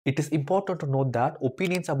It is important to note that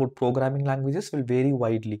opinions about programming languages will vary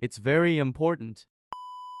widely. It's very important.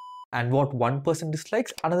 And what one person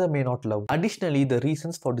dislikes, another may not love. Additionally, the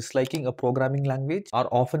reasons for disliking a programming language are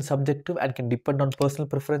often subjective and can depend on personal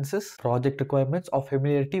preferences, project requirements, or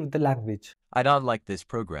familiarity with the language. I don't like this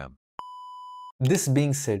program. This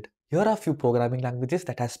being said, here are a few programming languages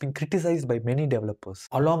that has been criticized by many developers,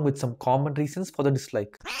 along with some common reasons for the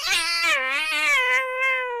dislike.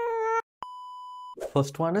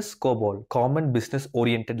 First one is COBOL, Common Business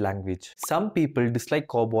Oriented Language. Some people dislike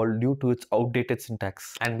COBOL due to its outdated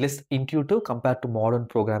syntax and less intuitive compared to modern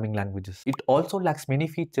programming languages. It also lacks many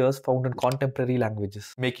features found in contemporary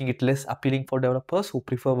languages, making it less appealing for developers who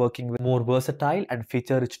prefer working with more versatile and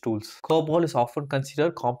feature-rich tools. COBOL is often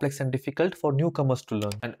considered complex and difficult for newcomers to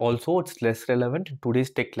learn, and also it's less relevant in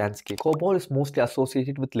today's tech landscape. COBOL is mostly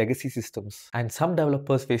associated with legacy systems, and some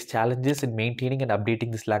developers face challenges in maintaining and updating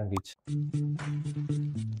this language.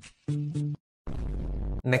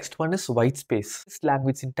 Next one is white space. This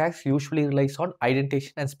language syntax usually relies on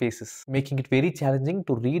indentation and spaces, making it very challenging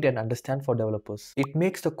to read and understand for developers. It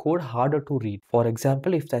makes the code harder to read. For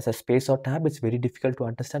example, if there's a space or tab, it's very difficult to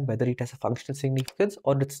understand whether it has a functional significance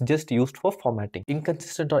or it's just used for formatting.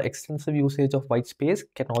 Inconsistent or extensive usage of white space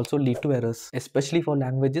can also lead to errors, especially for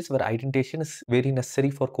languages where indentation is very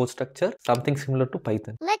necessary for code structure, something similar to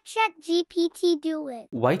Python. Let ChatGPT do it.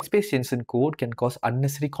 White space changes in code can cause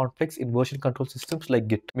unnecessary conflicts in version control systems like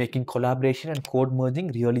Git, making collaboration and code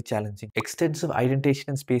merging really challenging. Extensive indentation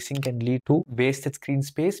and spacing can lead to wasted screen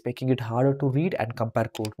space, making it harder to read and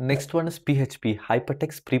compare code. Next one is PHP,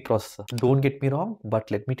 Hypertext Preprocessor. Don't get me wrong,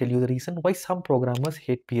 but let me tell you the reason why some programmers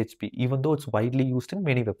hate PHP, even though it's widely used in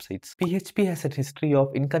many websites. PHP has a history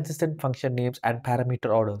of inconsistent function names and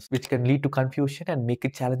parameter orders, which can lead to confusion and make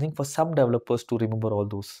it challenging for some developers to remember all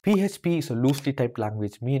those. PHP is a loosely typed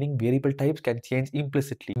language, meaning variable types can change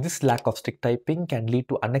implicitly. This lack of strict typing can lead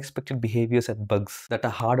to unexpected behaviors and bugs that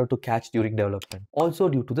are harder to catch during development. Also,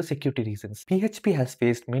 due to the security reasons, PHP has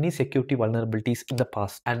faced many security vulnerabilities in the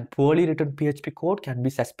past, and poorly written PHP code can be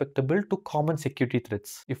susceptible to common security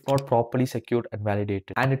threats if not properly secured and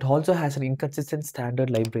validated. And it also has an inconsistent standard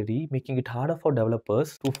library, making it harder for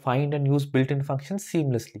developers to find and use built-in functions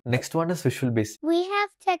seamlessly. Next one is Visual Basic. We have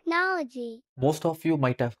technology. Most of you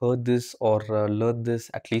might have heard this or learned this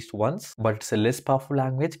at least once, but it's a less powerful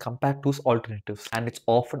language compared to its alternatives, and it's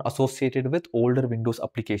often associated with older Windows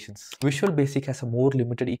applications. Visual Basic has a more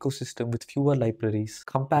limited ecosystem with fewer libraries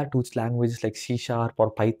compared to its languages like C#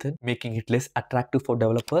 or Python, making it less attractive for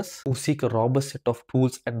developers who seek a robust set of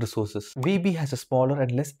tools and resources. VB has a smaller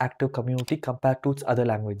and less active community compared to its other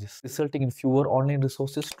languages, resulting in fewer online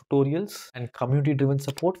resources, tutorials, and community-driven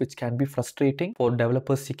support, which can be frustrating for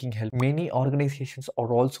developers seeking help. Many organizations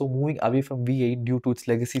are also moving away from V8 due to its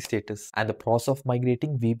legacy status, and the process of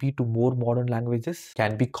migrating VB to more modern languages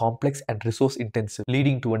can be complex and resource intensive,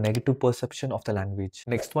 leading to a negative perception of the language.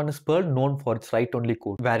 Next one is Perl, known for its write-only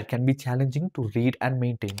code, where it can be challenging to read and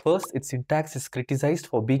maintain. First, its syntax is criticized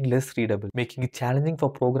for being less readable, making it challenging for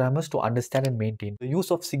programmers to understand and maintain. The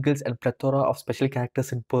use of sigils and plethora of special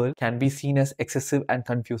characters in Perl can be seen as excessive and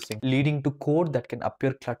confusing, leading to code that can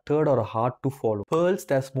appear cluttered or hard to follow. Perl's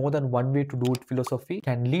 "there's more than one way to do it" philosophy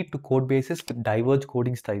can lead to code bases with divergent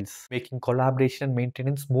coding styles, making collaboration and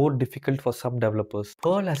maintenance more difficult for some developers.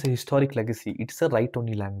 Perl has a historic legacy. It's a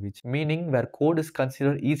write-only language, meaning where code is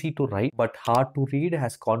considered easy to write but hard to read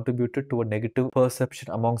has contributed to a negative perception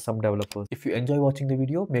among some developers. If you enjoy watching the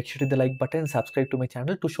video, make sure to hit the like button and subscribe to my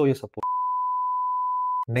channel to show your support.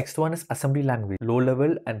 Next one is assembly language, low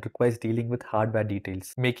level and requires dealing with hardware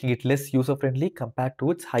details, making it less user-friendly compared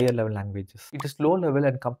to its higher level languages. It is low level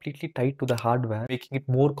and completely tied to the hardware, making it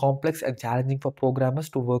more complex and challenging for programmers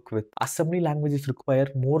to work with. Assembly languages require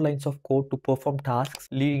more lines of code to perform tasks,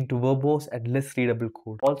 leading to verbose and less readable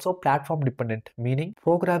code. Also platform dependent, meaning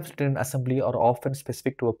programs written in assembly are often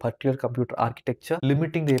specific to a particular computer architecture,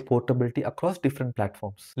 limiting their portability across different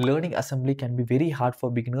platforms. Learning assembly can be very hard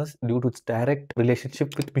for beginners due to its direct relationship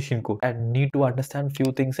with machine code and need to understand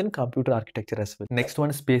few things in computer architecture as well. Next one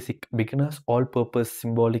is Basic, beginner's all-purpose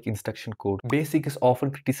symbolic instruction code. Basic is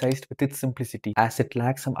often criticized with its simplicity, as it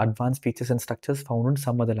lacks some advanced features and structures found in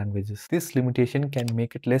some other languages. This limitation can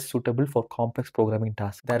make it less suitable for complex programming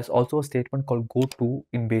tasks. There is also a statement called goto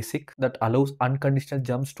in Basic that allows unconditional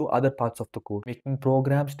jumps to other parts of the code, making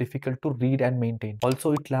programs difficult to read and maintain.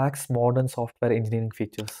 Also, it lacks modern software engineering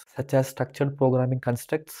features such as structured programming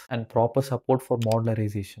constructs and proper support for modular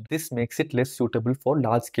memorization. This makes it less suitable for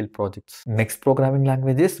large-scale projects. Next programming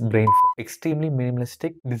language is brainfuck. Extremely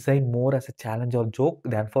minimalistic, designed more as a challenge or joke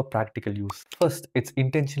than for practical use. First, it's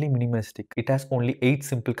intentionally minimalistic. It has only 8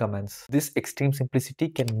 simple commands. This extreme simplicity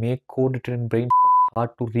can make code written in brainfuck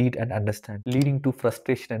hard to read and understand, leading to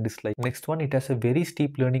frustration and dislike. Next one, it has a very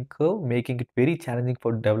steep learning curve, making it very challenging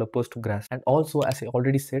for developers to grasp. And also, as I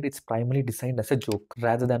already said, it's primarily designed as a joke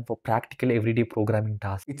rather than for practical everyday programming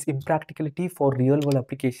tasks. Its impracticality for real-world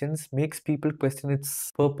applications makes people question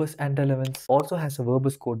its purpose and relevance. Also has a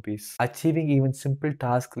verbose code base. Achieving even simple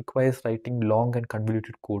tasks requires writing long and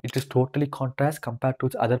convoluted code. It is totally contrast compared to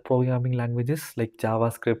its other programming languages like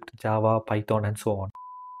JavaScript, Java, Python, and so on.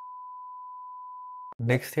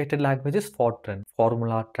 Next hated language is Fortran,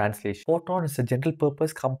 Formula Translation. Fortran is a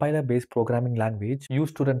general-purpose compiler-based programming language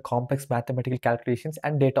used to run complex mathematical calculations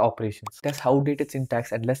and data operations. It has outdated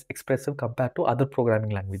syntax and less expressive compared to other programming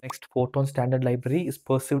languages. Next, Fortran standard library is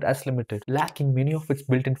perceived as limited, lacking many of its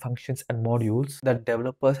built-in functions and modules that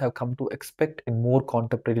developers have come to expect in more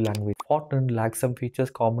contemporary language. Fortran lacks some features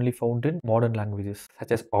commonly found in modern languages,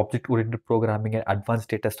 such as object-oriented programming and advanced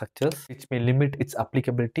data structures, which may limit its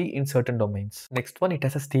applicability in certain domains. Next one, it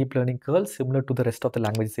has a steep learning curve similar to the rest of the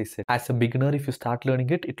languages I said. As a beginner, if you start learning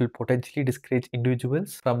it, it will potentially discourage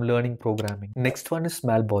individuals from learning programming. Next one is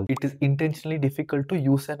Smallball. It is intentionally difficult to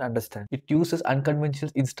use and understand. It uses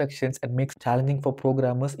unconventional instructions and makes it challenging for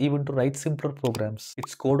programmers even to write simpler programs.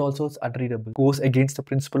 Its code also is unreadable, goes against the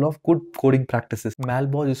principle of good coding practices.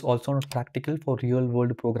 Smallball is also not practical for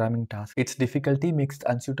real-world programming tasks. Its difficulty makes it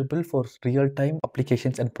unsuitable for real-time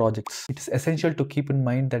applications and projects. It is essential to keep in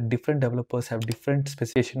mind that different developers have different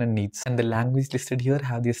specification and needs, and the language listed here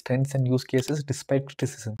have their strengths and use cases despite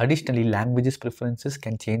criticism. Additionally, languages preferences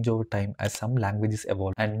can change over time as some languages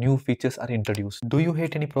evolve and new features are introduced. Do you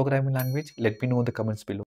hate any programming language? Let me know in the comments below.